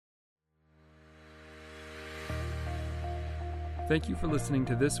Thank you for listening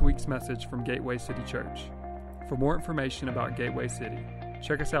to this week's message from Gateway City Church. For more information about Gateway City,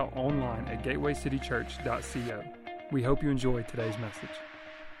 check us out online at gatewaycitychurch.co. We hope you enjoy today's message.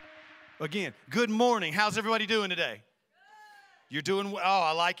 Again, good morning. How's everybody doing today? You're doing well. Oh,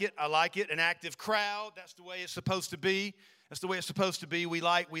 I like it. I like it. An active crowd. That's the way it's supposed to be. That's the way it's supposed to be. We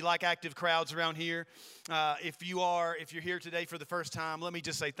like active crowds around here. If you're here today for the first time, let me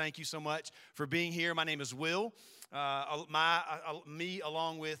just say thank you so much for being here. My name is Will. Me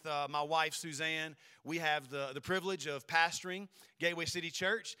along with my wife Suzanne, we have the privilege of pastoring Gateway City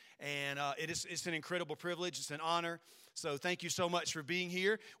Church, and it's an incredible privilege. It's an honor. So thank you so much for being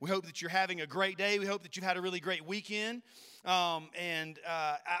here. We hope that you're having a great day. We hope that you've had a really great weekend. I'm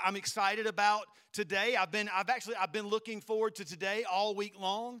excited about today. I've been looking forward to today all week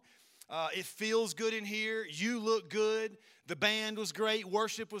long. It feels good in here. You look good. The band was great.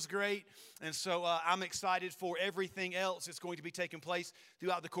 Worship was great. And so I'm excited for everything else that's going to be taking place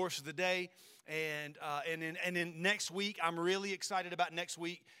throughout the course of the day. And then next week, I'm really excited about next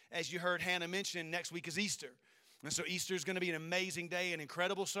week. As you heard Hannah mention, next week is Easter. And so Easter is going to be an amazing day, an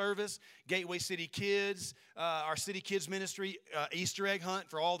incredible service. Gateway City Kids, our City Kids Ministry, Easter egg hunt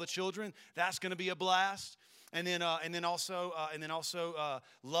for all the children. That's going to be a blast. And then also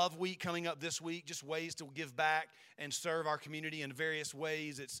Love Week coming up this week. Just ways to give back and serve our community in various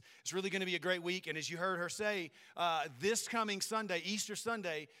ways. It's really going to be a great week. And as you heard her say, this coming Sunday, Easter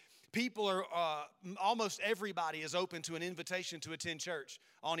Sunday, people are almost everybody is open to an invitation to attend church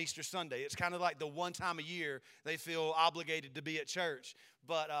on Easter Sunday. It's kind of like the one time a year they feel obligated to be at church.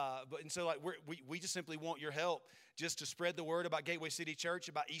 So we just simply want your help just to spread the word about Gateway City Church,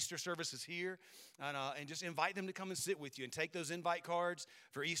 about Easter services here, and just invite them to come and sit with you and take those invite cards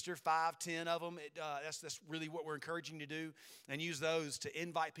for Easter, 5, 10 of them. That's really what we're encouraging you to do, and use those to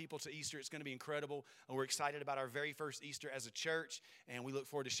invite people to Easter. It's going to be incredible, and we're excited about our very first Easter as a church, and we look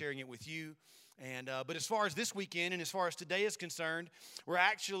forward to sharing it with you. But as far as this weekend and as far as today is concerned, we're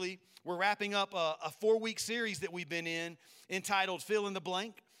wrapping up a 4-week series that we've been in entitled Fill in the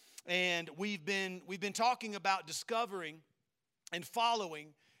Blank. And we've been talking about discovering and following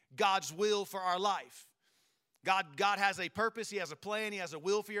God's will for our life. God has a purpose, He has a plan, He has a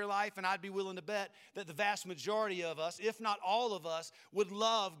will for your life, and I'd be willing to bet that the vast majority of us, if not all of us, would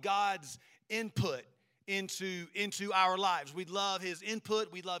love God's input into our lives. We'd love His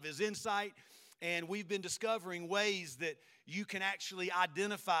input, we'd love His insight, and we've been discovering ways that you can actually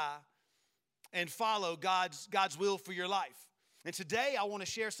identify and follow God's will for your life. And today I want to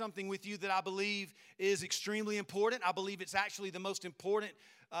share something with you that I believe is extremely important. I believe it's actually the most important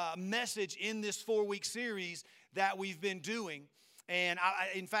message in this 4-week series that we've been doing. And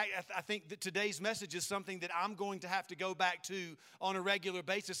I think that today's message is something that I'm going to have to go back to on a regular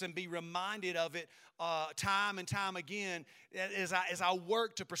basis and be reminded of it time and time again as I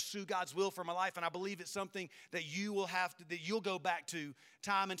work to pursue God's will for my life. And I believe it's something that you'll go back to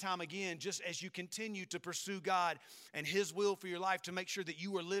time and time again, just as you continue to pursue God and His will for your life, to make sure that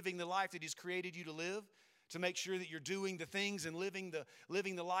you are living the life that He's created you to live, to make sure that you're doing the things and living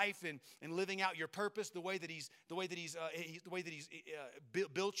the life and living out your purpose the way that He's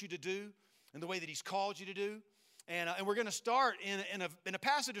built you to do, and the way that He's called you to do. And we're going to start in a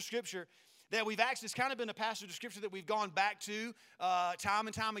passage of Scripture that it's kind of been a passage of Scripture that we've gone back to time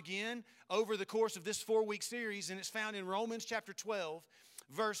and time again over the course of this 4-week series, and it's found in Romans chapter 12,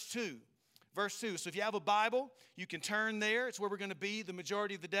 verse 2. Verse 2. So if you have a Bible, you can turn there. It's where we're going to be the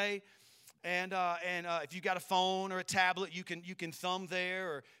majority of the day. And if you've got a phone or a tablet, you can thumb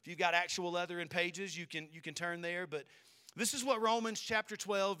there, or if you've got actual leather and pages, you can turn there. But this is what Romans chapter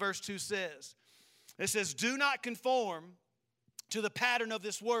 12, verse 2 says. It says, "Do not conform to the pattern of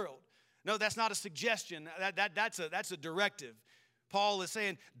this world." No, that's not a suggestion. That's a directive. Paul is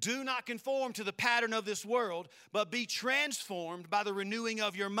saying, do not conform to the pattern of this world, but be transformed by the renewing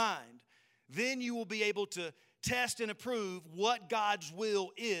of your mind. Then you will be able to test and approve what God's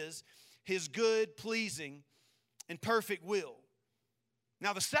will is, His good, pleasing, and perfect will.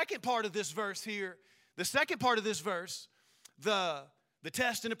 Now, the second part of this verse, the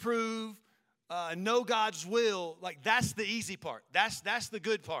test and approve, know God's will, that's the easy part. That's the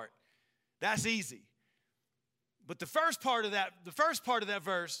good part. That's easy. But the first part of that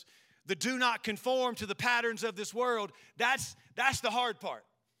verse, the do not conform to the patterns of this world, that's the hard part.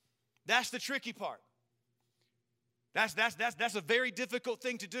 That's the tricky part. That's a very difficult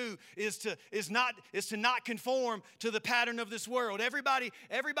thing to do, is to not conform to the pattern of this world. Everybody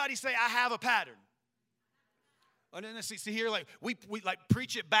say, I have a pattern. And then see here, we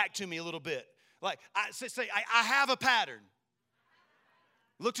preach it back to me a little bit. I have a pattern.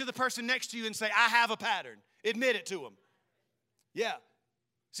 Look to the person next to you and say, I have a pattern. Admit it to them. Yeah.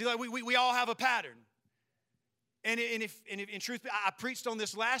 See, like we all have a pattern. And in truth, I preached on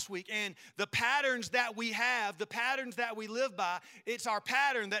this last week, and the patterns that we have, the patterns that we live by, it's our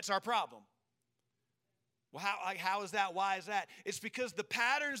pattern that's our problem. Well, how is that? Why is that? It's because the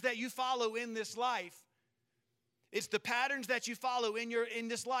patterns that you follow in this life, it's the patterns that you follow in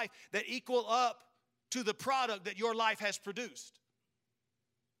this life that equal up to the product that your life has produced.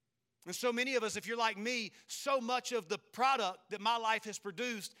 And so many of us, if you're like me, so much of the product that my life has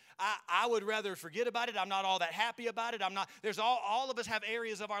produced, I would rather forget about it. I'm not all that happy about it. All of us have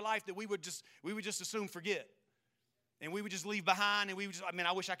areas of our life that we would just assume forget. And we would just leave behind, and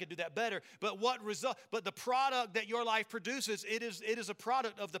I wish I could do that better. But the product that your life produces, it is a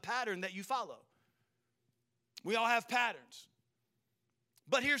product of the pattern that you follow. We all have patterns.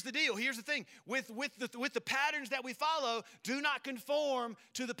 But here's the deal. Here's the thing. With the patterns that we follow, do not conform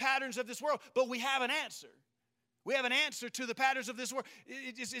to the patterns of this world. But we have an answer. We have an answer to the patterns of this world.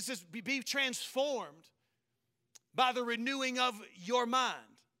 It's just be transformed by the renewing of your mind.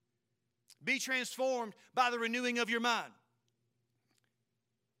 Be transformed by the renewing of your mind.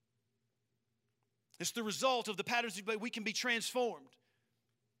 It's the result of the patterns, but we can be transformed.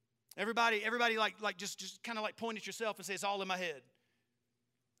 Everybody like just kind of like point at yourself and say, it's all in my head.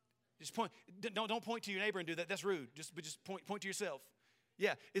 Just point. Don't point to your neighbor and do that. That's rude. Just point to yourself.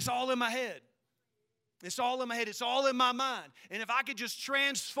 Yeah, it's all in my head. It's all in my head. It's all in my mind. And if I could just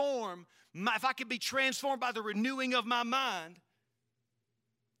if I could be transformed by the renewing of my mind,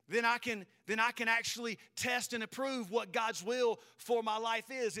 then I can actually test and approve what God's will for my life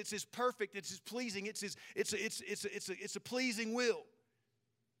is. It's His perfect. It's His pleasing. It's a pleasing will.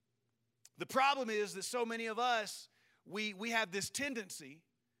 The problem is that so many of us we have this tendency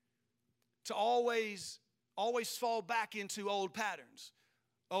to always fall back into old patterns,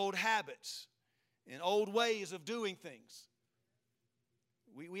 old habits, and old ways of doing things.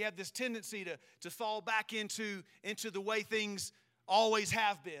 We have this tendency to fall back into the way things always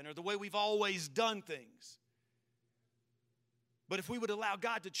have been, or the way we've always done things. But if we would allow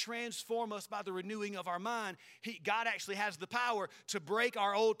God to transform us by the renewing of our mind, God actually has the power to break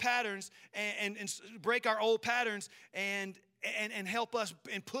our old patterns and break our old patterns and help us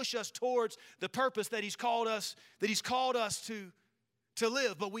and push us towards the purpose that He's called us to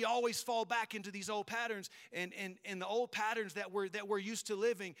live. But we always fall back into these old patterns, and the old patterns that we're used to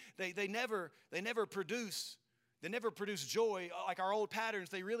living, they never produce joy. Like our old patterns,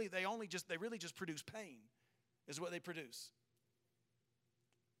 they really just produce pain, is what they produce.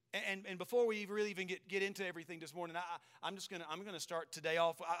 And before we really even get into everything this morning, I'm gonna start today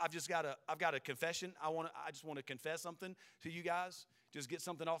off. I've got a confession. I just want to confess something to you guys. Just get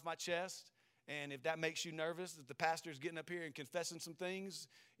something off my chest. And if that makes you nervous, that the pastor's getting up here and confessing some things,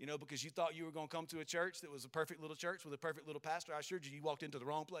 because you thought you were going to come to a church that was a perfect little church with a perfect little pastor, I assured you walked into the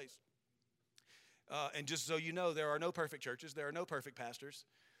wrong place. And just so you know, there are no perfect churches. There are no perfect pastors.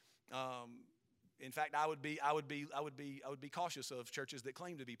 In fact, I would be cautious of churches that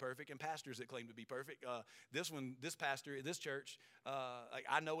claim to be perfect and pastors that claim to be perfect. This pastor at this church,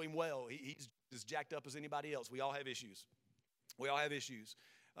 I know him well. He's as jacked up as anybody else. We all have issues.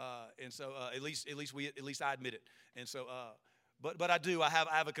 And so at least I admit it. And so, but I do. I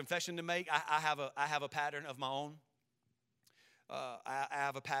have a confession to make. I have a pattern of my own. I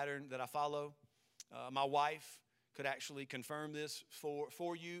have a pattern that I follow. My wife could actually confirm this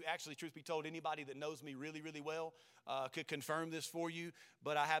for you. Actually, truth be told, anybody that knows me really, really well could confirm this for you.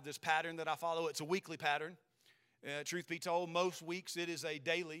 But I have this pattern that I follow. It's a weekly pattern. Truth be told, most weeks it is a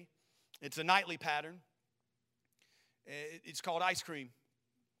daily. It's a nightly pattern. It's called ice cream.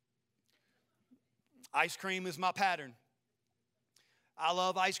 Ice cream is my pattern. I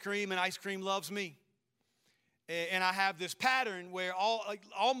love ice cream, and ice cream loves me. And I have this pattern where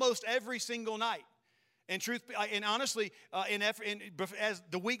almost every single night, and honestly, as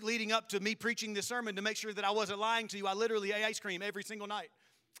the week leading up to me preaching this sermon, to make sure that I wasn't lying to you, I literally ate ice cream every single night.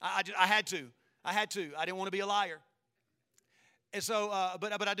 I had to. I didn't want to be a liar. And so,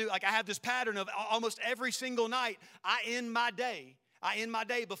 but I do. I have this pattern of almost every single night, I end my day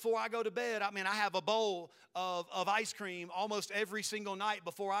before I go to bed. I have a bowl of ice cream almost every single night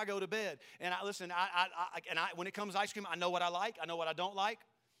before I go to bed. And when it comes to ice cream, I know what I like. I know what I don't like.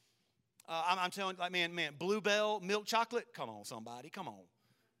 I'm telling you, man, Bluebell milk chocolate. Come on, somebody, come on.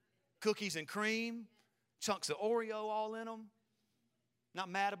 Cookies and cream, chunks of Oreo all in them. Not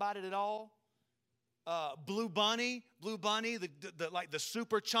mad about it at all. Blue Bunny, the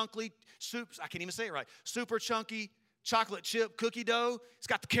super chunky soups. I can't even say it right. Super chunky chocolate chip cookie dough. It's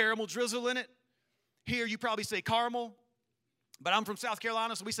got the caramel drizzle in it. Here you probably say caramel, but I'm from South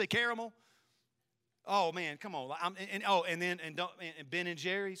Carolina, so we say caramel. Oh man, come on. And Ben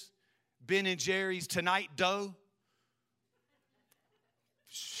and Jerry's Tonight Dough.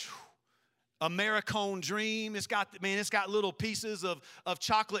 Americone Dream. It's got little pieces of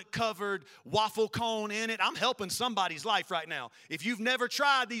chocolate covered waffle cone in it. I'm helping somebody's life right now. If you've never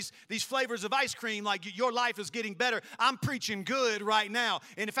tried these flavors of ice cream, like your life is getting better, I'm preaching good right now.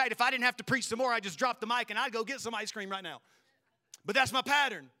 And in fact, if I didn't have to preach some more, I'd just drop the mic and I'd go get some ice cream right now. But that's my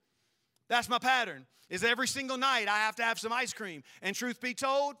pattern. That's my pattern, is every single night I have to have some ice cream. And truth be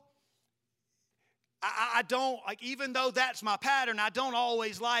told, I don't, like, even though that's my pattern, I don't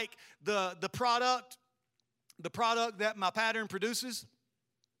always like the product that my pattern produces.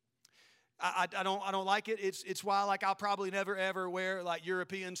 I don't like it. It's why, like, I'll probably never ever wear like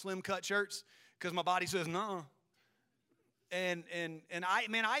European slim cut shirts, because my body says no. And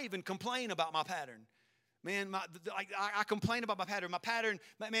I even complain about my pattern. Man, I complain about my pattern. My pattern,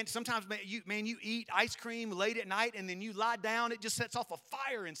 man, sometimes you eat ice cream late at night and then you lie down, it just sets off a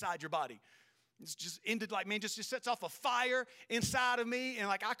fire inside your body. It's just ended like, man, just sets off a fire inside of me. And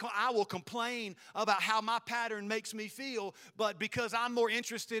like, I will complain about how my pattern makes me feel. But because I'm more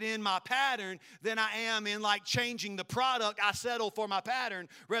interested in my pattern than I am in like changing the product, I settle for my pattern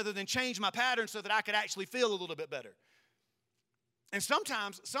rather than change my pattern so that I could actually feel a little bit better. And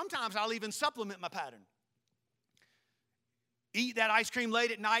sometimes I'll even supplement my pattern. Eat that ice cream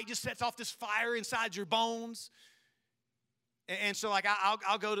late at night, just sets off this fire inside your bones. And so, like,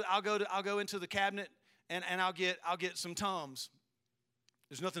 I'll go into the cabinet and I'll get some Tums.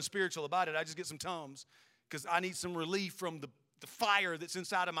 There's nothing spiritual about it. I just get some Tums because I need some relief from the fire that's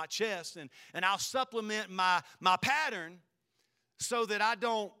inside of my chest, and I'll supplement my pattern so that I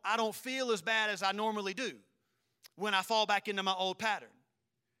don't feel as bad as I normally do when I fall back into my old pattern.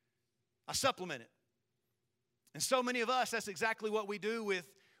 I supplement it. And so many of us, that's exactly what we do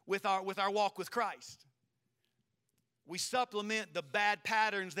with our walk with Christ. We supplement the bad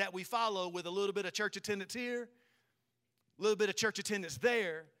patterns that we follow with a little bit of church attendance here, a little bit of church attendance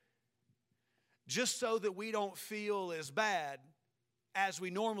there, just so that we don't feel as bad as we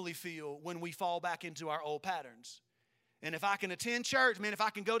normally feel when we fall back into our old patterns. And if I can attend church, man, if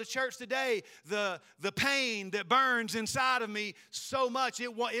I can go to church today, the pain that burns inside of me so much,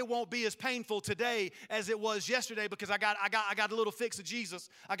 it won't be as painful today as it was yesterday, because I got a little fix of Jesus.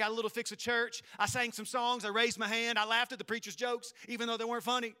 I got a little fix of church. I sang some songs. I raised my hand. I laughed at the preacher's jokes, even though they weren't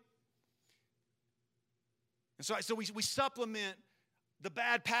funny. And so we supplement the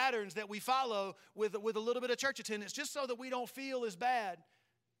bad patterns that we follow with a little bit of church attendance, just so that we don't feel as bad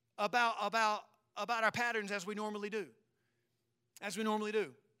about our patterns as we normally do. As we normally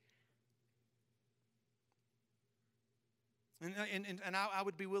do. And I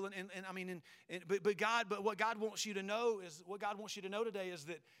would be willing, but what God wants you to know today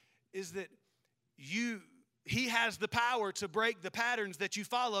is that He has the power to break the patterns that you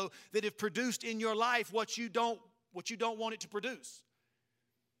follow that have produced in your life what you don't want it to produce.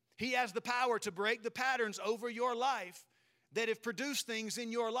 He has the power to break the patterns over your life that have produced things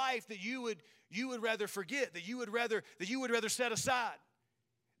in your life that you would rather forget, that you would rather set aside,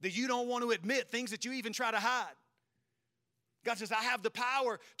 that you don't want to admit, things that you even try to hide. God says, I have the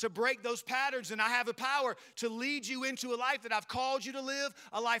power to break those patterns, and I have the power to lead you into a life that I've called you to live,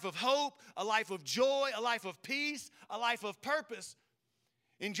 a life of hope, a life of joy, a life of peace, a life of purpose.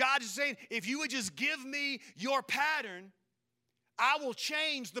 And God is saying, if you would just give me your pattern, I will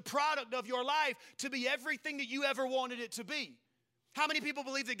change the product of your life to be everything that you ever wanted it to be. How many people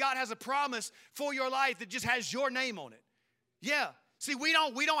believe that God has a promise for your life that just has your name on it? Yeah. See, we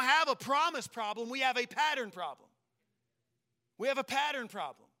don't have a promise problem. We have a pattern problem. We have a pattern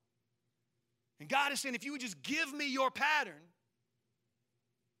problem. And God is saying, if you would just give me your pattern,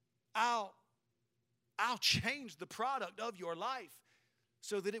 I'll change the product of your life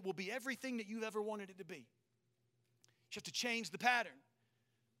so that it will be everything that you ever wanted it to be. You have to change the pattern.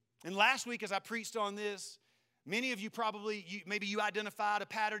 And last week, as I preached on this, many of you maybe you identified a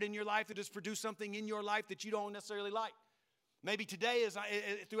pattern in your life that has produced something in your life that you don't necessarily like. Maybe today,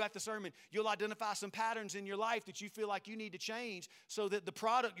 throughout the sermon, you'll identify some patterns in your life that you feel like you need to change so that the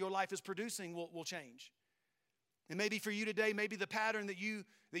product your life is producing will change. And maybe for you today, maybe the pattern that you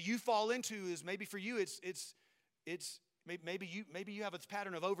fall into is, maybe for you maybe you have a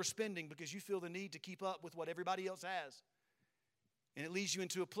pattern of overspending because you feel the need to keep up with what everybody else has. And it leads you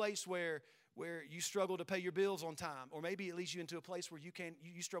into a place where you struggle to pay your bills on time. Or maybe it leads you into a place where you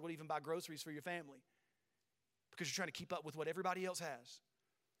struggle to even buy groceries for your family because you're trying to keep up with what everybody else has.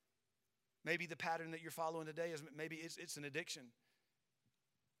 Maybe the pattern that you're following today is maybe it's an addiction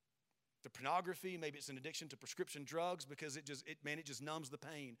to pornography. Maybe it's an addiction to prescription drugs because it just numbs the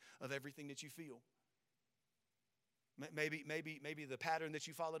pain of everything that you feel. Maybe the pattern that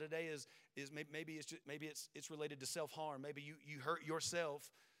you follow today is maybe it's related to self-harm. Maybe you hurt yourself,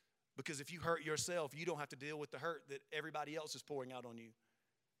 because if you hurt yourself, you don't have to deal with the hurt that everybody else is pouring out on you.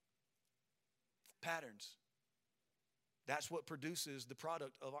 Patterns. That's what produces the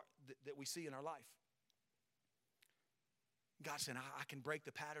product that we see in our life. God said, I can break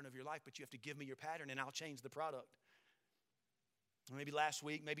the pattern of your life, but you have to give me your pattern and I'll change the product. Maybe last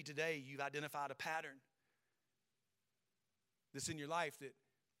week, maybe today, you've identified a pattern that's in your life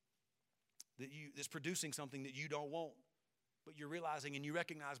that's producing something that you don't want, but you're realizing and you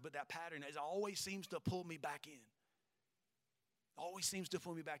recognize, but that pattern always seems to pull me back in. Always seems to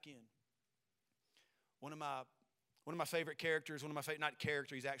pull me back in. One of my favorite characters, not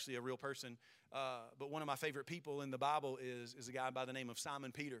character, he's actually a real person, but one of my favorite people in the Bible is a guy by the name of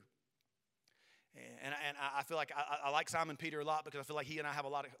Simon Peter. And I feel like I like Simon Peter a lot because I feel like he and I have a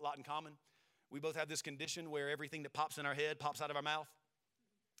lot in common. We both have this condition where everything that pops in our head pops out of our mouth,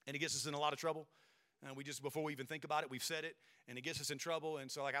 and it gets us in a lot of trouble. And before we even think about it, we've said it, and it gets us in trouble. And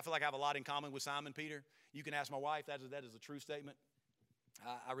so, I feel like I have a lot in common with Simon Peter. You can ask my wife; that is a true statement.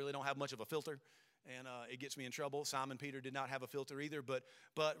 I really don't have much of a filter, and it gets me in trouble. Simon Peter did not have a filter either, but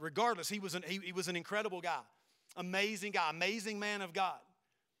regardless, he was an incredible guy, amazing guy, amazing man of God.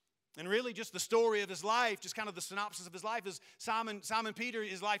 And really just the story of his life, just kind of the synopsis of his life is Simon Peter,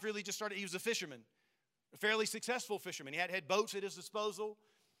 his life really just started, he was a fisherman, a fairly successful fisherman. He had boats at his disposal.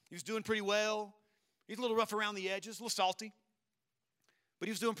 He was doing pretty well. He's a little rough around the edges, a little salty, but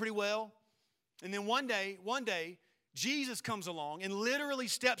he was doing pretty well. And then one day, Jesus comes along and literally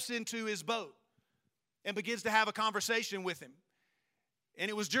steps into his boat and begins to have a conversation with him. And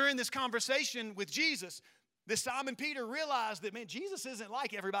it was during this conversation with Jesus that Simon Peter realized that, man, Jesus isn't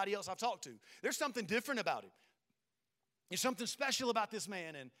like everybody else I've talked to. There's something different about him. There's something special about this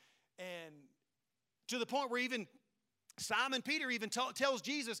man. And to the point where even Simon Peter even tells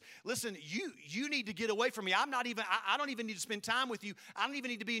Jesus, listen, you need to get away from me. I don't even need to spend time with you. I don't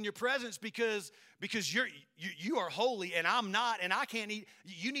even need to be in your presence because you are holy and I'm not, and I can't eat.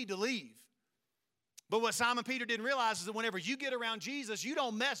 You need to leave. But what Simon Peter didn't realize is that whenever you get around Jesus, you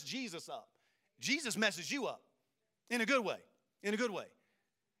don't mess Jesus up. Jesus messes you up in a good way, And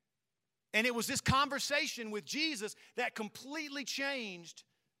it was this conversation with Jesus that completely changed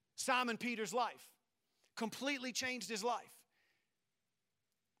Simon Peter's life, completely changed his life.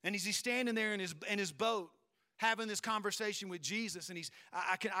 And as he's standing there in his boat having this conversation with Jesus, and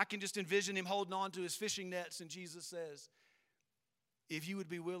I can just envision him holding on to his fishing nets, and Jesus says, if you would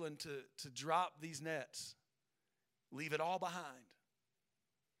be willing to drop these nets, leave it all behind,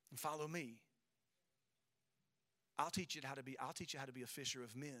 and follow me, I'll teach you how to be a fisher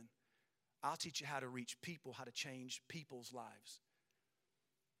of men. I'll teach you how to reach people, how to change people's lives.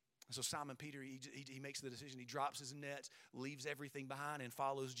 And so Simon Peter, he makes the decision. He drops his nets, leaves everything behind, and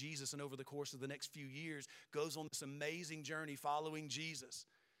follows Jesus. And over the course of the next few years, goes on this amazing journey following Jesus.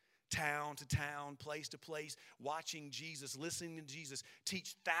 Town to town, place to place, watching Jesus, listening to Jesus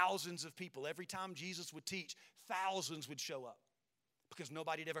teach thousands of people. Every time Jesus would teach, thousands would show up because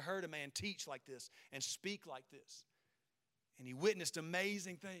nobody had ever heard a man teach like this and speak like this. And he witnessed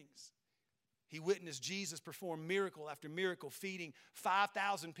amazing things. He witnessed Jesus perform miracle after miracle, feeding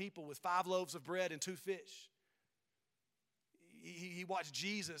 5,000 people with 5 loaves of bread and 2 fish. He watched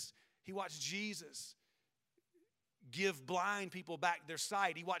Jesus give blind people back their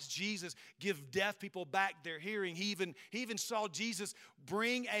sight. He watched Jesus give deaf people back their hearing. He even saw Jesus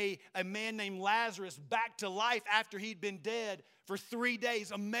bring a man named Lazarus back to life after he'd been dead for 3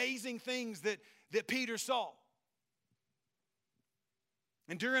 days. Amazing things that Peter saw.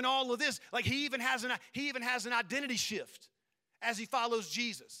 And during all of this, like he even has an identity shift as he follows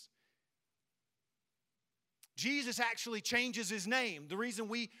Jesus. Jesus actually changes his name. The reason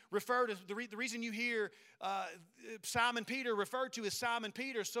the reason you hear Simon Peter referred to as Simon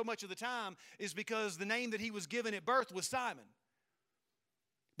Peter so much of the time is because the name that he was given at birth was Simon.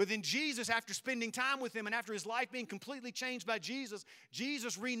 But then Jesus, after spending time with him and after his life being completely changed by Jesus,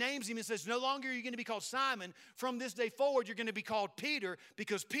 Jesus renames him and says, no longer are you going to be called Simon. From this day forward, you're going to be called Peter,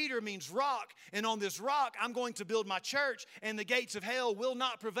 because Peter means rock. And on this rock, I'm going to build my church, and the gates of hell will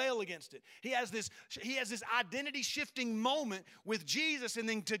not prevail against it. He has this identity shifting moment with Jesus. And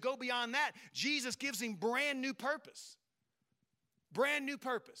then to go beyond that, Jesus gives him brand new purpose. Brand new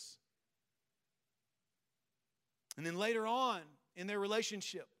purpose. And then later on, in their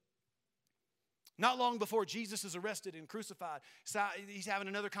relationship, not long before Jesus is arrested and crucified, he's having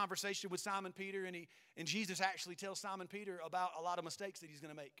another conversation with Simon Peter, and Jesus actually tells Simon Peter about a lot of mistakes that he's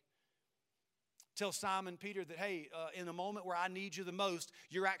going to make. Tells Simon Peter that, hey, in a moment where I need you the most,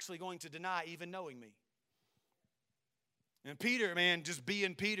 you're actually going to deny even knowing me. And Peter, man, just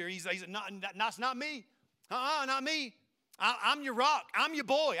being Peter, he's not me. Not me. I'm your rock. I'm your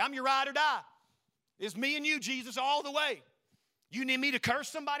boy. I'm your ride or die. It's me and you, Jesus, all the way. You need me to curse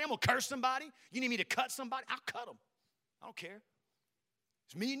somebody? I'm going to curse somebody. You need me to cut somebody? I'll cut them. I don't care.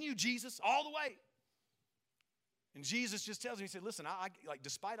 It's me and you, Jesus, all the way. And Jesus just tells him, he said, listen, like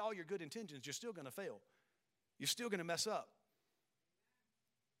despite all your good intentions, you're still going to fail. You're still going to mess up.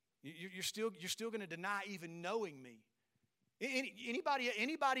 You're still going to deny even knowing me.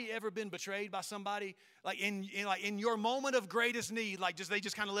 Anybody ever been betrayed by somebody like in your moment of greatest need, like they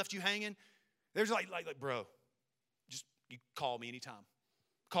just kind of left you hanging? There's like bro, just you call me anytime.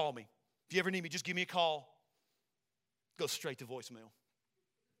 Call me. If you ever need me, just give me a call. Go straight to voicemail.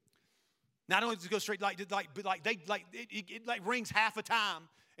 Not only does it go straight, it rings half a time,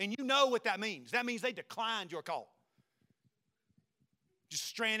 and you know what that means. That means they declined your call. Just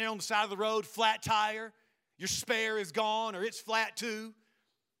stranded on the side of the road, flat tire. Your spare is gone, or it's flat too.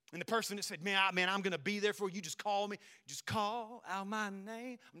 And the person that said, man, I'm going to be there for you. Just call me. Just call out my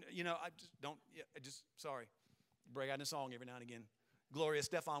name. You know, sorry. Break out in a song every now and again. Gloria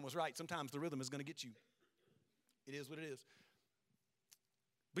Estefan was right. Sometimes the rhythm is going to get you. It is what it is.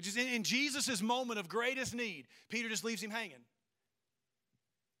 But just in Jesus' moment of greatest need, Peter just leaves him hanging.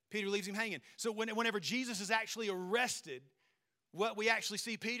 Peter leaves him hanging. So whenever Jesus is actually arrested, what we actually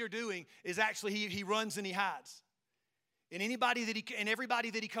see Peter doing is actually he runs and he hides. And everybody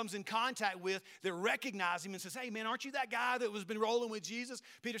that he comes in contact with that recognize him and says, hey man, aren't you that guy that was been rolling with Jesus?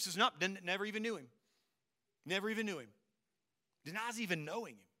 Peter says, nope, never even knew him. Never even knew him. Denies even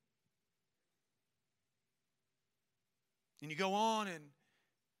knowing him. And you go on in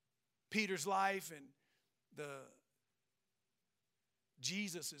Peter's life, and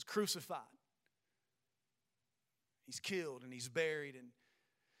Jesus is crucified. He's killed and he's buried, and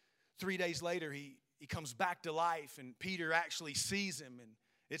 3 days later he comes back to life, and Peter actually sees him, and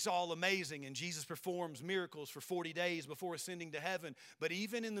it's all amazing, and Jesus performs miracles for 40 days before ascending to heaven. But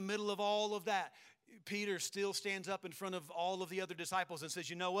even in the middle of all of that, Peter still stands up in front of all of the other disciples and says,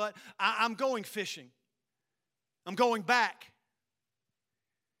 you know what? I'm going fishing. I'm going back.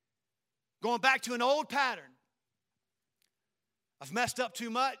 Going back to an old pattern. I've messed up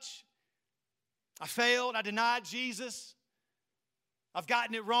too much. I failed. I denied Jesus. I've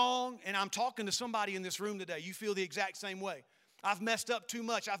gotten it wrong. And I'm talking to somebody in this room today. You feel the exact same way. I've messed up too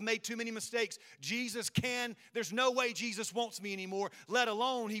much. I've made too many mistakes. There's no way Jesus wants me anymore, let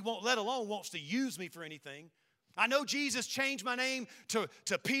alone wants to use me for anything. I know Jesus changed my name to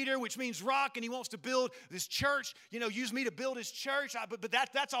Peter, which means rock, and he wants to build this church, use me to build his church. But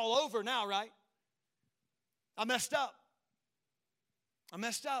that's all over now, right? I messed up.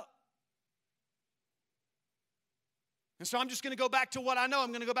 And so I'm just going to go back to what I know. I'm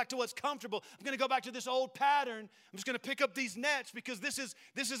going to go back to what's comfortable. I'm going to go back to this old pattern. I'm just going to pick up these nets because this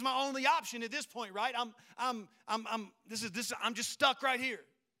is my only option at this point, right? I'm just stuck right here.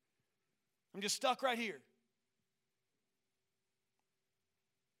 I'm just stuck right here.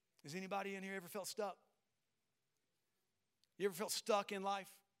 Has anybody in here ever felt stuck? You ever felt stuck in life?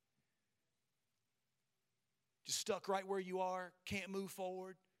 Just stuck right where you are, can't move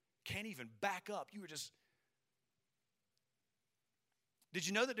forward, can't even back up. You were just... Did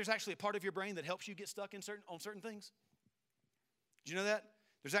you know that there's actually a part of your brain that helps you get stuck on certain things? Did you know that?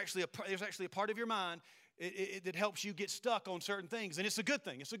 There's actually a part of your mind that helps you get stuck on certain things, and it's a good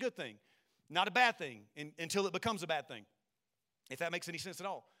thing. It's a good thing, not a bad thing until it becomes a bad thing. If that makes any sense at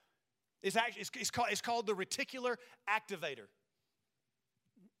all. It's called the reticular activator.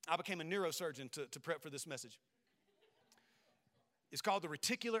 I became a neurosurgeon to prep for this message. It's called the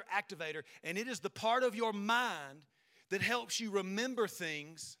reticular activator, and it is the part of your mind that helps you remember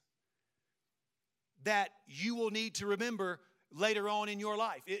things that you will need to remember later on in your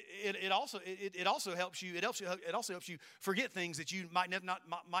life. It also helps you. It also helps you forget things that you might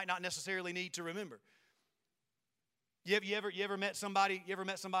not necessarily need to remember. You ever met somebody? You ever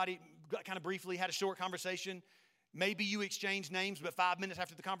met somebody? Kind of briefly had a short conversation. Maybe you exchanged names, but 5 minutes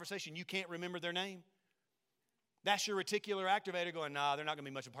after the conversation, you can't remember their name. That's your reticular activator going, nah, they're not going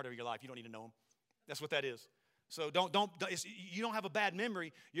to be much a part of your life. You don't need to know them. That's what that is. So you don't have a bad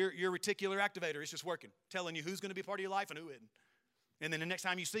memory. Your reticular activator is just working, telling you who's going to be a part of your life and who isn't. And then the next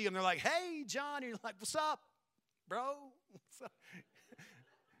time you see them, they're like, hey, John. And you're like, what's up, bro? What's up?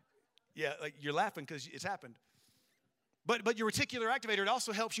 Yeah, like you're laughing because it's happened. But your reticular activator, it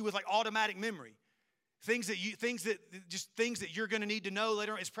also helps you with like automatic memory. Things that you're going to need to know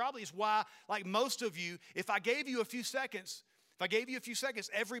later on. It's why, like most of you, if I gave you a few seconds,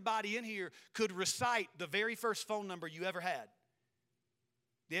 everybody in here could recite the very first phone number you ever had.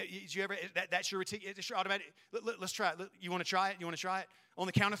 Did you ever? That's your automatic. Let's try it. You want to try it? You want to try it? On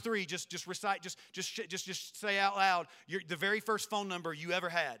the count of three, just recite. Just say out loud the very first phone number you ever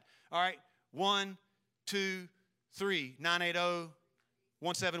had. All right. 1, 2, 3.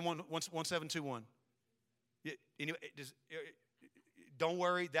 980-171-1721. Anyway, don't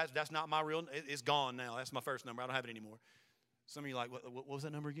worry. That's not my real. It's gone now. That's my first number. I don't have it anymore. Some of you are like, what was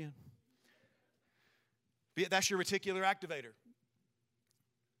that number again? But that's your reticular activator.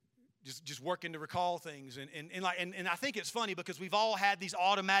 Just working to recall things. And I think it's funny because we've all had these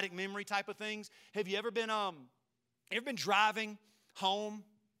automatic memory type of things. Have you ever been driving home?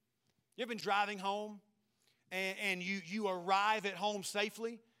 You ever been driving home and you arrive at home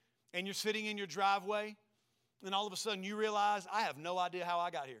safely and you're sitting in your driveway and all of a sudden you realize, I have no idea how I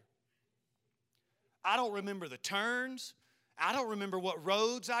got here. I don't remember the turns. I don't remember what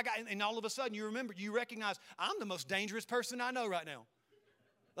roads I got. And all of a sudden you recognize, I'm the most dangerous person I know right now.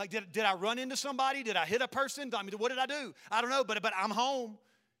 Like, did I run into somebody? Did I hit a person? I mean, what did I do? I don't know, but I'm home.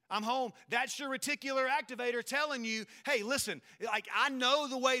 I'm home. That's your reticular activator telling you, hey, listen, like I know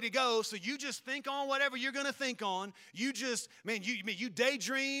the way to go, so you just think on whatever you're going to think on. You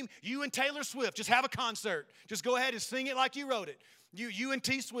daydream. You and Taylor Swift, just have a concert. Just go ahead and sing it like you wrote it. You and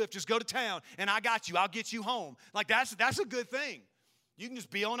T Swift, just go to town, and I got you. I'll get you home. Like, that's a good thing. You can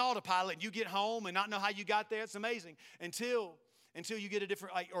just be on autopilot, and you get home and not know how you got there. It's amazing until you get a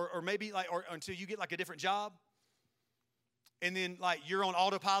different, or until you get like a different job. And then like you're on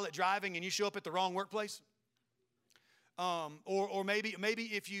autopilot driving and you show up at the wrong workplace. Or maybe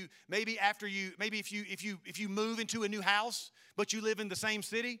if you move into a new house, but you live in the same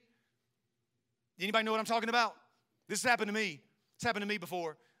city. Anybody know what I'm talking about? This has happened to me. It's happened to me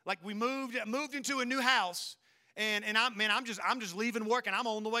before. Like we moved into a new house. And I'm just leaving work and I'm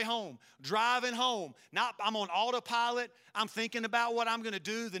on the way home, driving home. I'm on autopilot. I'm thinking about what I'm going to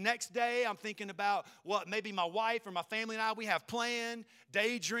do the next day. I'm thinking about what maybe my wife or my family and we have planned,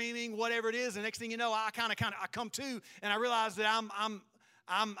 daydreaming, whatever it is. The next thing you know, I come to and I realize that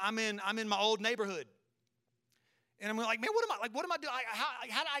I'm in my old neighborhood. And I'm like, man, what am I doing?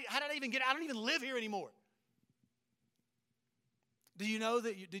 How did I even get? I don't even live here anymore. Did you know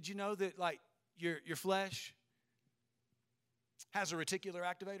that like your flesh has a reticular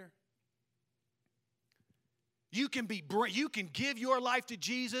activator? You can give your life to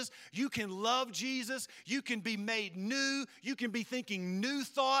Jesus. You can love Jesus. You can be made new. You can be thinking new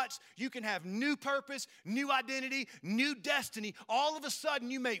thoughts. You can have new purpose, new identity, new destiny. All of a sudden,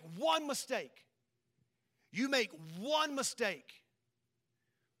 you make one mistake.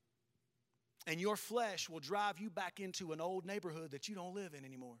 And your flesh will drive you back into an old neighborhood that you don't live in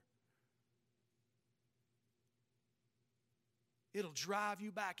anymore. It'll drive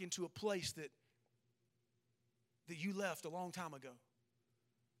you back into a place that you left a long time ago.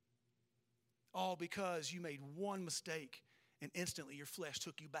 All because you made one mistake and instantly your flesh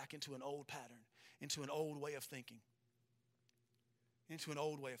took you back into an old pattern, into an old way of thinking.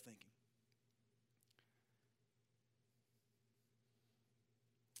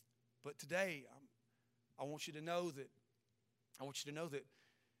 But today, I want you to know that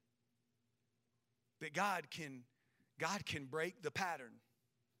God can break the pattern.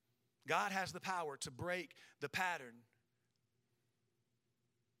 God has the power to break the pattern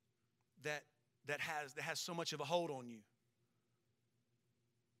that has so much of a hold on you.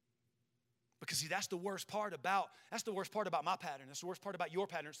 Because see, that's the worst part about my pattern. That's the worst part about your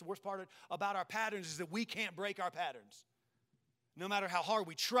pattern. It's the worst part about our patterns is that we can't break our patterns. No matter how hard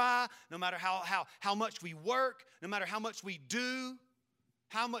we try, no matter how much we work, no matter how much we do,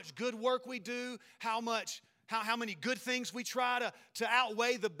 how much good work we do, how many good things we try to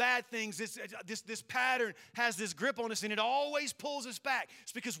outweigh the bad things. This pattern has this grip on us and it always pulls us back.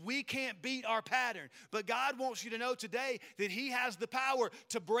 It's because we can't beat our pattern. But God wants you to know today that He has the power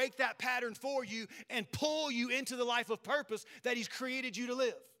to break that pattern for you and pull you into the life of purpose that He's created you to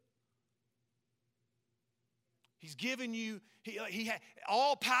live. He's given you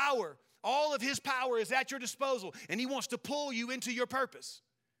all power. All of His power is at your disposal and He wants to pull you into your purpose.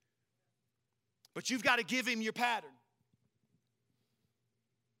 But you've got to give Him your pattern.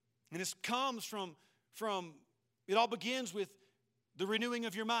 And this comes from it all begins with the renewing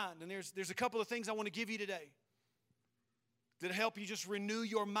of your mind. And there's a couple of things I want to give you today that help you just renew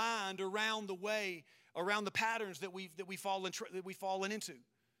your mind around the patterns that we've fallen into.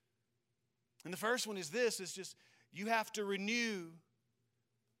 And the first one is just you have to renew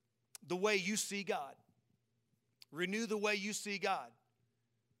the way you see God. Renew the way you see God.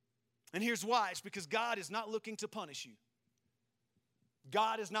 And here's why. It's because God is not looking to punish you.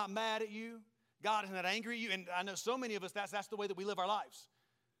 God is not mad at you. God is not angry at you. And I know so many of us, that's the way that we live our lives.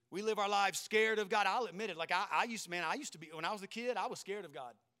 We live our lives scared of God. I'll admit it. Like I used to be, when I was a kid, I was scared of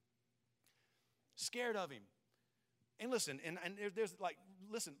God. Scared of him. And listen, and there's like,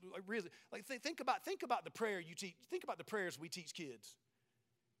 listen, like really, like think about the prayer you teach. Think about the prayers we teach kids.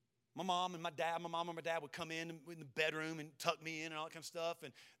 My mom and my dad would come in the bedroom and tuck me in and all that kind of stuff.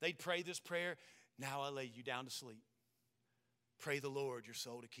 And they'd pray this prayer. Now I lay you down to sleep. Pray the Lord your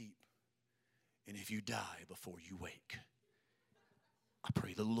soul to keep. And if you die before you wake, I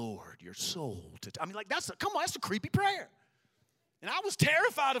pray the Lord your soul to... like that's a creepy prayer. And I was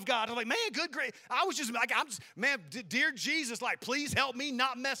terrified of God. I was like, man, good grace. I was just like, dear Jesus, like, please help me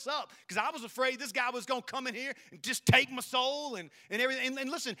not mess up. Because I was afraid this guy was going to come in here and just take my soul and everything.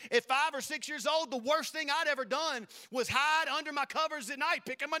 And listen, at 5 or 6 years old, the worst thing I'd ever done was hide under my covers at night,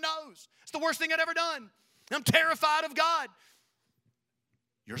 picking my nose. It's the worst thing I'd ever done. I'm terrified of God.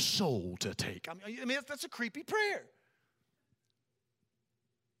 Your soul to take. I mean that's a creepy prayer.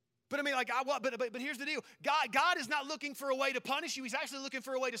 But I mean, like, but here's the deal. God is not looking for a way to punish you. He's actually looking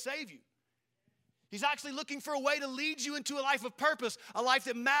for a way to save you. He's actually looking for a way to lead you into a life of purpose, a life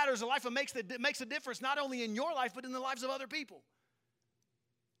that matters, a life that makes a difference, not only in your life, but in the lives of other people.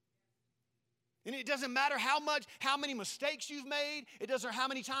 And it doesn't matter how many mistakes you've made. It doesn't matter how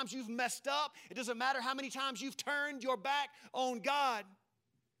many times you've messed up. It doesn't matter how many times you've turned your back on God.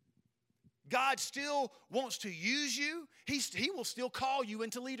 God still wants to use you. He will still call you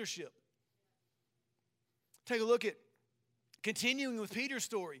into leadership. Take a look at continuing with Peter's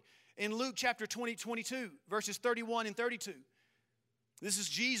story in Luke chapter 22, verses 31 and 32. This is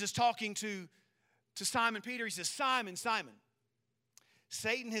Jesus talking to Simon Peter. He says, Simon, Simon,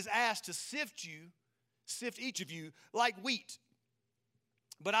 Satan has asked to sift each of you like wheat.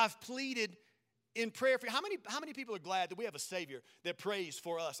 But I've pleaded in prayer for you. How many people are glad that we have a Savior that prays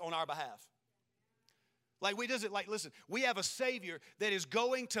for us on our behalf? Listen, we have a Savior that is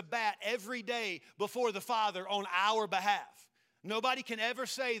going to bat every day before the Father on our behalf. Nobody can ever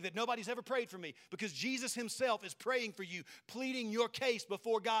say that nobody's ever prayed for me because Jesus himself is praying for you, pleading your case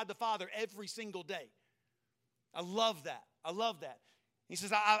before God the Father every single day. I love that. I love that. He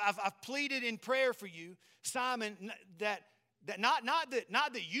says, I've pleaded in prayer for you, Simon, that not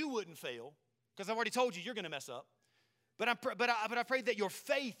that you wouldn't fail, because I've already told you you're going to mess up, but I prayed that your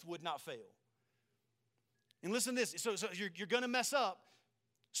faith would not fail. And listen to this. So you're going to mess up.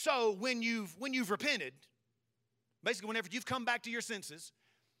 So when you've repented, basically whenever you've come back to your senses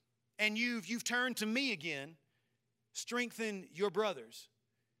and you've turned to me again, strengthen your brothers.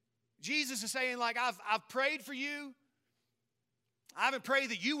 Jesus is saying, like, I've prayed for you. I haven't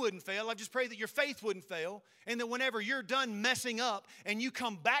prayed that you wouldn't fail. I've just prayed that your faith wouldn't fail. And that whenever you're done messing up and you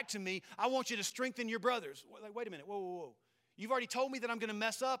come back to me, I want you to strengthen your brothers. Like, wait a minute. Whoa. You've already told me that I'm going to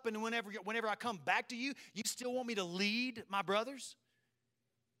mess up, and whenever I come back to you, you still want me to lead my brothers?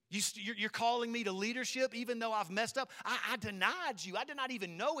 You're calling me to leadership even though I've messed up? I denied you. I denied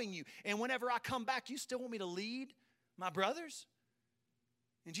even knowing you. And whenever I come back, you still want me to lead my brothers?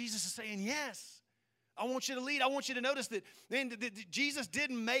 And Jesus is saying, yes. I want you to lead. I want you to notice that Jesus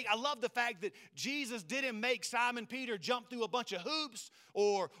didn't make, I love the fact that Jesus didn't make Simon Peter jump through a bunch of hoops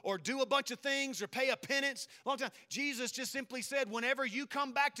or do a bunch of things or pay a penance. Long time. Jesus just simply said, whenever you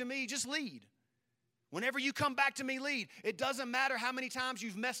come back to me, just lead. Whenever you come back to me, lead. It doesn't matter how many times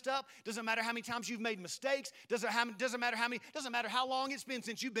you've messed up. Doesn't matter how many times you've made mistakes. Doesn't matter how long it's been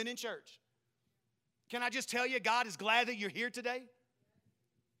since you've been in church. Can I just tell you, God is glad that you're here today?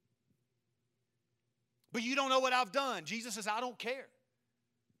 But you don't know what I've done. Jesus says, I don't care.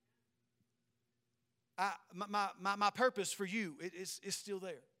 My purpose for you is still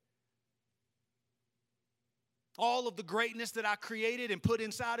there. All of the greatness that I created and put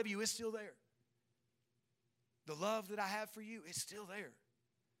inside of you is still there. The love that I have for you is still there.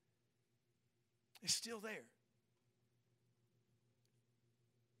 It's still there.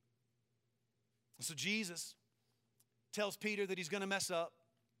 So Jesus tells Peter that he's going to mess up,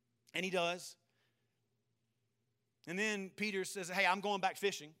 and he does. And then Peter says, hey, I'm going back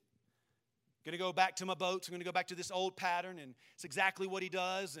fishing. I'm going to go back to my boats. I'm going to go back to this old pattern. And it's exactly what he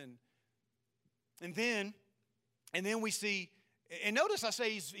does. And then we see, and notice I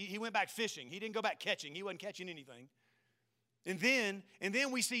say he went back fishing. He didn't go back catching. He wasn't catching anything. And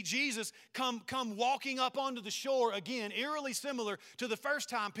then we see Jesus come walking up onto the shore again, eerily similar to the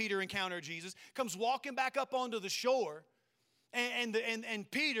first time Peter encountered Jesus. Comes walking back up onto the shore. And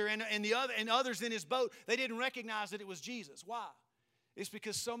Peter and others in his boat, they didn't recognize that it was Jesus. Why? It's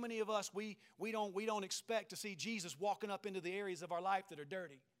because so many of us, we don't expect to see Jesus walking up into the areas of our life that are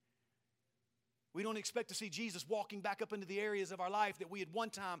dirty. We don't expect to see Jesus walking back up into the areas of our life that we had one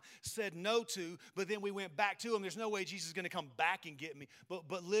time said no to, but then we went back to him. There's no way Jesus is going to come back and get me.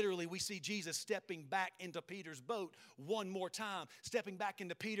 But literally, we see Jesus stepping back into Peter's boat one more time, stepping back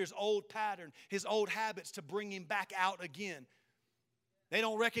into Peter's old pattern, his old habits to bring him back out again. They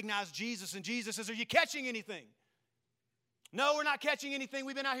don't recognize Jesus, and Jesus says, "Are you catching anything?" "No, we're not catching anything.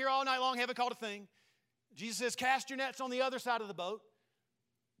 We've been out here all night long, haven't caught a thing." Jesus says, "Cast your nets on the other side of the boat."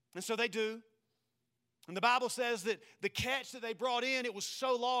 And so they do. And the Bible says that the catch that they brought in, it was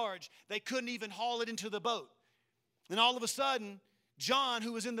so large, they couldn't even haul it into the boat. And all of a sudden, John,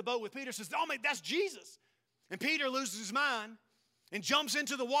 who was in the boat with Peter, says, "Oh, man, that's Jesus." And Peter loses his mind and jumps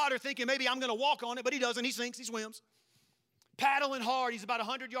into the water thinking maybe I'm going to walk on it, but he doesn't. He sinks, he swims. Paddling hard. He's about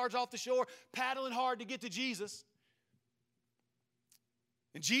 100 yards off the shore, paddling hard to get to Jesus.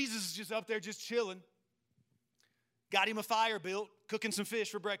 And Jesus is just up there just chilling. Got him a fire built, cooking some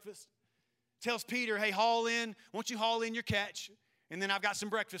fish for breakfast. Tells Peter, "Hey, haul in. Won't you haul in your catch? And then I've got some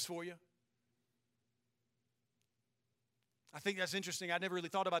breakfast for you." I think that's interesting. I'd never really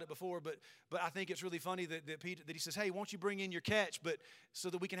thought about it before, but I think it's really funny that Peter, that he says, "Hey, won't you bring in your catch, but so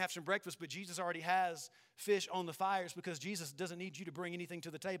that we can have some breakfast?" But Jesus already has fish on the fires because Jesus doesn't need you to bring anything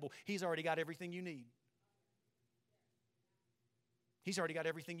to the table. He's already got everything you need. He's already got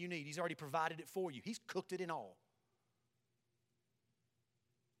everything you need. He's already provided it for you. He's cooked it in all.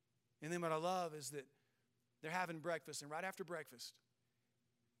 And then what I love is that they're having breakfast, and right after breakfast,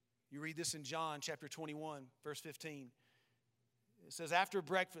 you read this in John chapter 21, verse 15. It says, after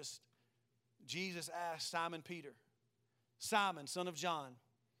breakfast, Jesus asked Simon Peter, "Simon, son of John,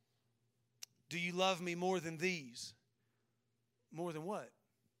 do you love me more than these?" More than what?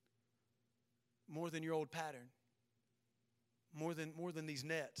 More than your old pattern. More than these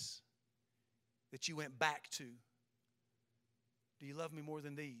nets that you went back to. Do you love me more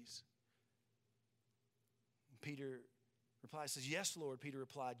than these? And Peter replies, says, "Yes, Lord." Peter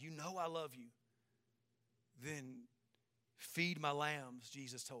replied, "You know I love you." "Then feed my lambs,"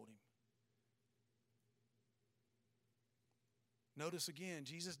 Jesus told him. Notice again,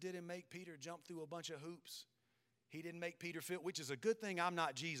 Jesus didn't make Peter jump through a bunch of hoops. He didn't make Peter feel, which is a good thing I'm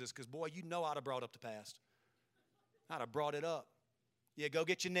not Jesus, because boy, you know I'd have brought up the past. I'd have brought it up. "Yeah, go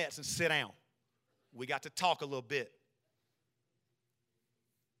get your nets and sit down. We got to talk a little bit."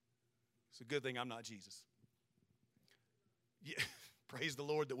 It's a good thing I'm not Jesus. Yeah, praise the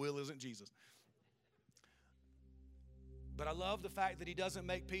Lord that Will isn't Jesus. But I love the fact that he doesn't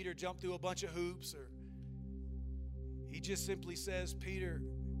make Peter jump through a bunch of hoops, or he just simply says, "Peter,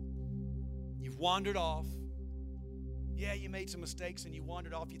 you've wandered off. Yeah, you made some mistakes and you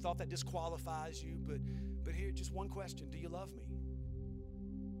wandered off. You thought that disqualifies you, but here, just one question. Do you love me?"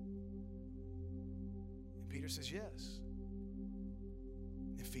 And Peter says, "Yes."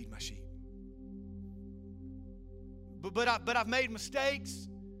 "And feed my sheep." But I've made mistakes.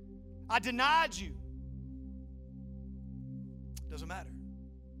 I denied you. Doesn't matter.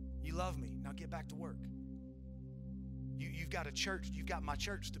 You love me. Now get back to work. You've got a church. You've got my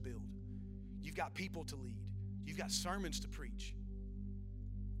church to build. You've got people to lead. You've got sermons to preach.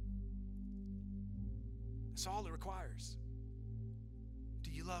 That's all it requires. Do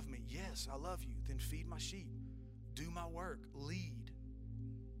you love me? Yes, I love you. Then feed my sheep. Do my work. Lead.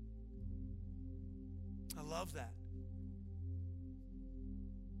 I love that.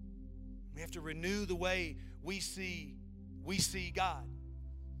 We have to renew the way we see God.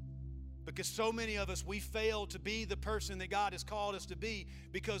 Because so many of us, we fail to be the person that God has called us to be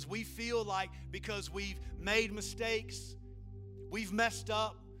because we feel like because we've made mistakes, we've messed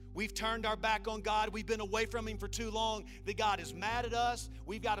up, we've turned our back on God, we've been away from Him for too long, that God is mad at us.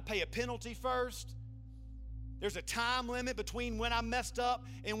 We've got to pay a penalty first. There's a time limit between when I messed up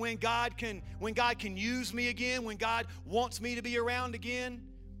and when God can use me again, when God wants me to be around again.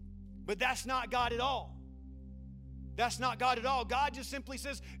 But that's not God at all. That's not God at all. God just simply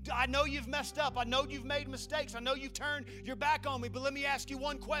says, "I know you've messed up. I know you've made mistakes. I know you've turned your back on me, but let me ask you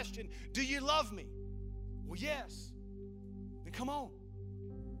one question. Do you love me?" "Well, yes." Then come on.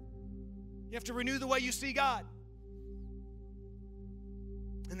 You have to renew the way you see God.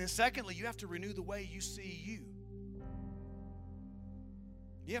 And then secondly, you have to renew the way you see you.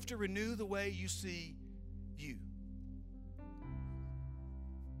 You have to renew the way you see you.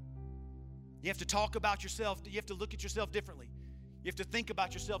 You have to talk about yourself. You have to look at yourself differently. You have to think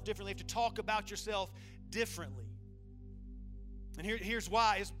about yourself differently. You have to talk about yourself differently. And here's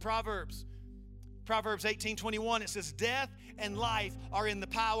why. It's Proverbs 18:21. It says, "Death and life are in the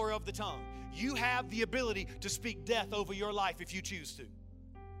power of the tongue." You have the ability to speak death over your life if you choose to.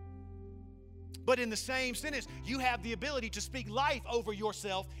 But in the same sentence, you have the ability to speak life over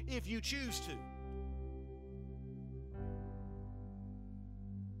yourself if you choose to.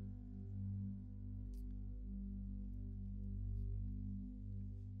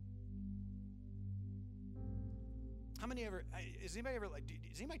 How many ever, does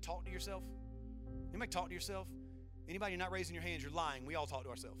anybody talk to yourself? Anybody talk to yourself? Anybody not raising your hands, you're lying. We all talk to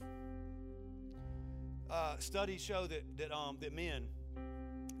ourselves. Studies show that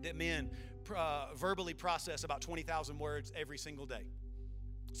men verbally process about 20,000 words every single day.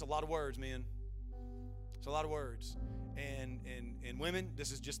 It's a lot of words, men. It's a lot of words. And women,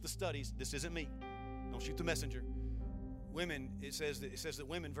 this is just the studies. This isn't me. Don't shoot the messenger. Women, it says that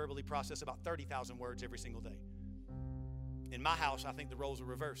women verbally process about 30,000 words every single day. In my house, I think the roles are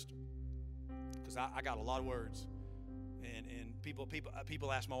reversed because I got a lot of words. And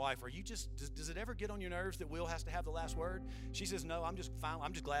people ask my wife, does it ever get on your nerves that Will has to have the last word? She says, no, I'm just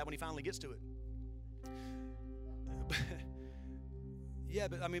glad when he finally gets to it. Yeah,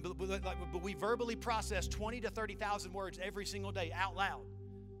 but we verbally process 20 to 30,000 words every single day out loud.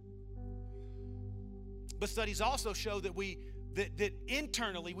 But studies also show that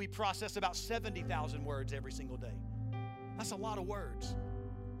internally we process about 70,000 words every single day. That's a lot of words.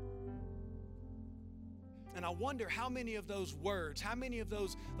 And I wonder how many of those words, how many of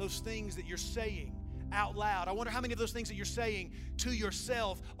those things that you're saying out loud, I wonder how many of those things that you're saying to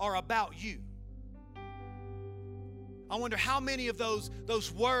yourself are about you. I wonder how many of those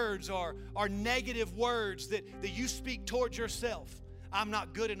words are negative words that you speak towards yourself. I'm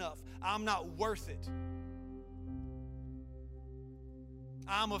not good enough. I'm not worth it.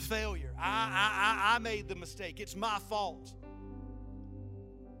 I'm a failure. I made the mistake. It's my fault.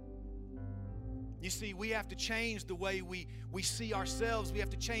 You see, we have to change the way we see ourselves. We have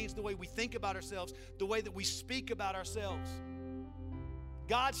to change the way we think about ourselves, the way that we speak about ourselves.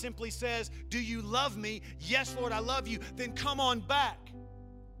 God simply says, do you love me? Yes, Lord, I love you. Then come on back.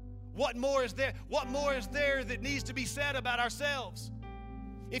 What more is there? What more is there that needs to be said about ourselves?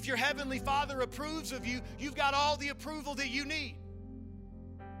 If your Heavenly Father approves of you, you've got all the approval that you need.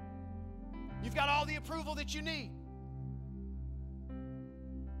 You've got all the approval that you need.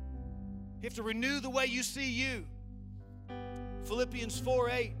 You have to renew the way you see you. Philippians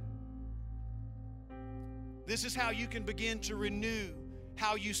 4:8. This is how you can begin to renew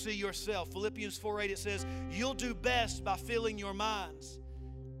how you see yourself. Philippians 4:8, it says, you'll do best by filling your minds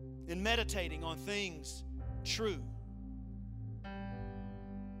and meditating on things true.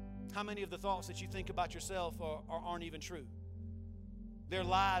 How many of the thoughts that you think about yourself aren't even true? They're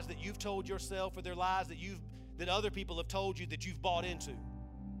lies that you've told yourself, or they're lies that other people have told you that you've bought into. It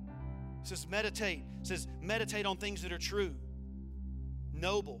says meditate. It says meditate on things that are true,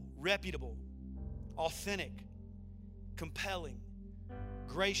 noble, reputable, authentic, compelling,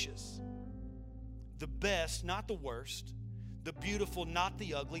 gracious, the best, not the worst, the beautiful, not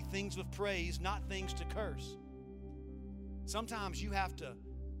the ugly, things of praise, not things to curse. Sometimes you have to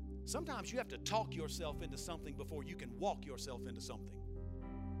talk yourself into something before you can walk yourself into something.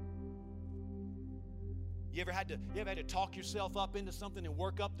 You ever had to talk yourself up into something and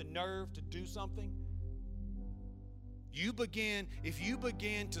work up the nerve to do something? If you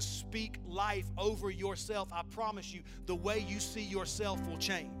begin to speak life over yourself, I promise you, the way you see yourself will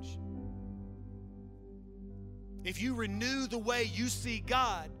change. If you renew the way you see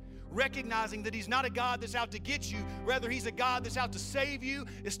God, recognizing that He's not a God that's out to get you, rather He's a God that's out to save you,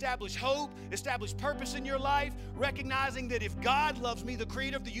 establish hope, establish purpose in your life, recognizing that if God loves me, the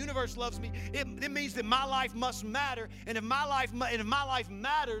creator of the universe loves me, it means that my life must matter, and if my life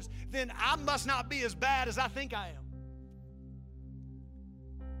matters, then I must not be as bad as I think I am.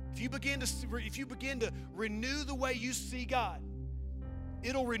 If you begin to renew the way you see God,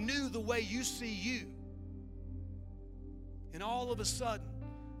 it'll renew the way you see you. And all of a sudden,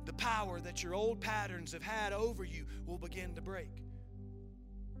 the power that your old patterns have had over you will begin to break.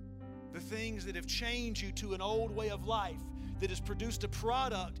 The things that have changed you to an old way of life that has produced a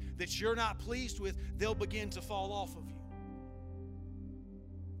product that you're not pleased with, they'll begin to fall off of you.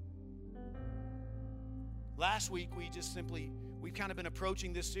 Last week, we've kind of been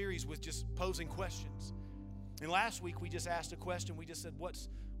approaching this series with just posing questions. And last week, we just asked a question. We just said, what's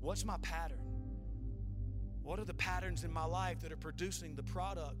my pattern? What are the patterns in my life that are producing the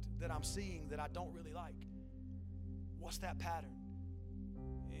product that I'm seeing that I don't really like? What's that pattern?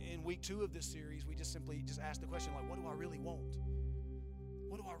 In week 2 of this series, we just simply asked the question, like, what do I really want?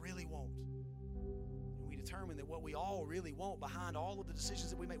 What do I really want? And we determined that what we all really want behind all of the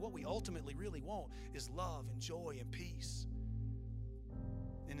decisions that we make, what we ultimately really want is love and joy and peace.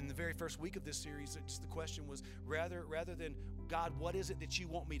 And in the very first week of this series, the question was, rather than, God, what is it that you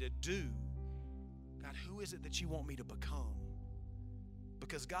want me to do? God, who is it that you want me to become?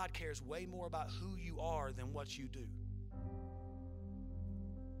 Because God cares way more about who you are than what you do.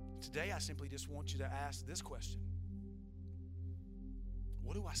 Today, I simply just want you to ask this question.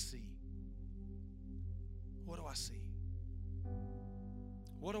 What do I see? What do I see?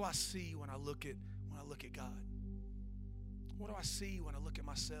 What do I see when I look at God? What do I see when I look at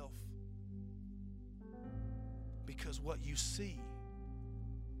myself? Because what you see,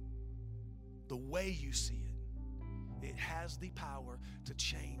 the way you see it, it has the power to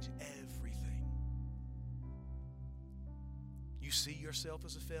change everything. You see yourself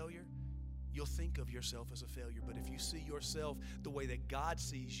as a failure, you'll think of yourself as a failure. But if you see yourself the way that God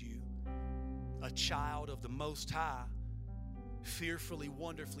sees you, a child of the Most High, fearfully,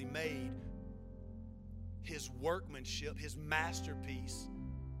 wonderfully made, His workmanship, His masterpiece,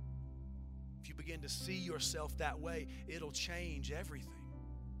 if you begin to see yourself that way, it'll change everything.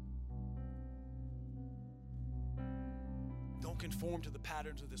 Don't conform to the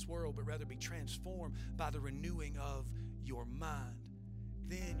patterns of this world, but rather be transformed by the renewing of your mind.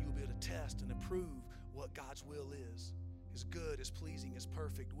 Then you'll be able to test and approve what God's will is. His good, His pleasing, His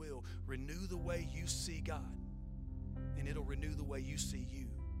perfect will. Renew the way you see God, and it'll renew the way you see you.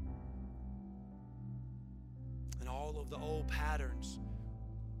 And all of the old patterns,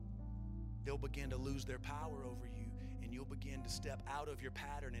 they'll begin to lose their power over you, and you'll begin to step out of your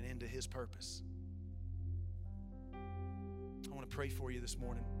pattern and into His purpose. I want to pray for you this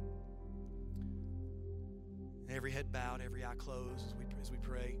morning. Every head bowed, every eye closed as we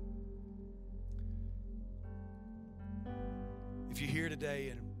pray. If you're here today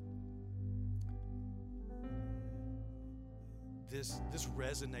and this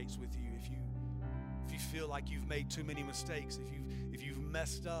resonates with you, if you feel like you've made too many mistakes, if you've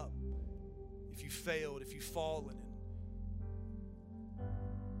messed up, if you failed, if you've fallen,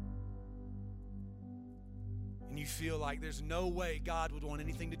 and you feel like there's no way God would want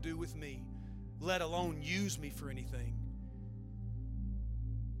anything to do with me, let alone use me for anything.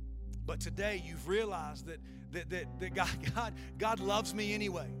 But today you've realized that God loves me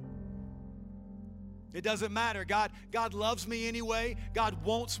anyway. It doesn't matter. God loves me anyway. God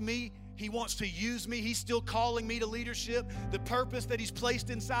wants me. He wants to use me. He's still calling me to leadership. The purpose that He's placed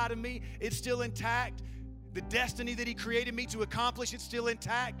inside of me, it's still intact. The destiny that He created me to accomplish, it's still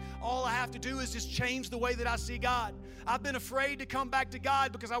intact. All I have to do is just change the way that I see God. I've been afraid to come back to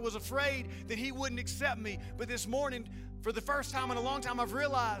God because I was afraid that He wouldn't accept me. But this morning, for the first time in a long time, I've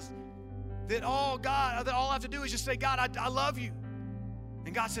realized that all I have to do is just say, God, I love you.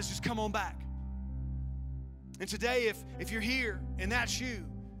 And God says, just come on back. And today, if you're here and that's you,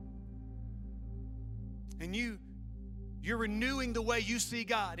 and you're renewing the way you see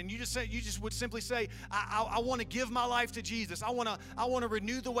God, and you just would simply say, I want to give my life to Jesus. I want to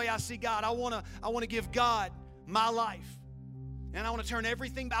renew the way I see God. I want to give God my life. And I want to turn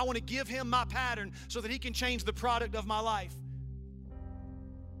everything, I want to give Him my pattern so that He can change the product of my life.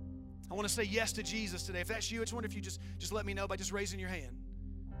 I want to say yes to Jesus today. If that's you, I just wonder if you just let me know by just raising your hand.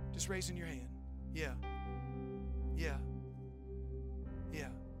 Just raising your hand. Yeah. Yeah. Yeah.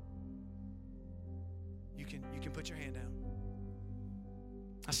 You can put your hand down.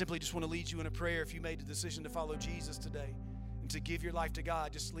 I simply just want to lead you in a prayer. If you made the decision to follow Jesus today and to give your life to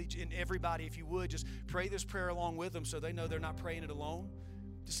God, just lead you, and everybody, if you would, just pray this prayer along with them so they know they're not praying it alone.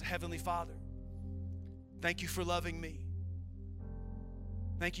 Just, Heavenly Father, thank you for loving me.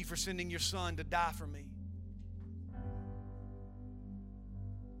 Thank you for sending your Son to die for me.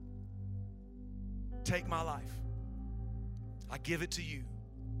 Take my life. I give it to you.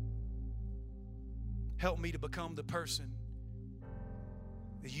 Help me to become the person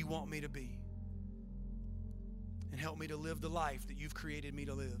that you want me to be. And help me to live the life that you've created me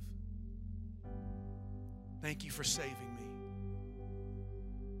to live. Thank you for saving me.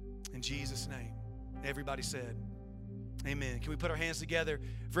 In Jesus' name. Everybody said, amen. Can we put our hands together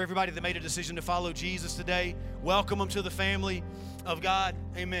for everybody that made a decision to follow Jesus today? Welcome them to the family of God.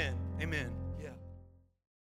 Amen. Amen.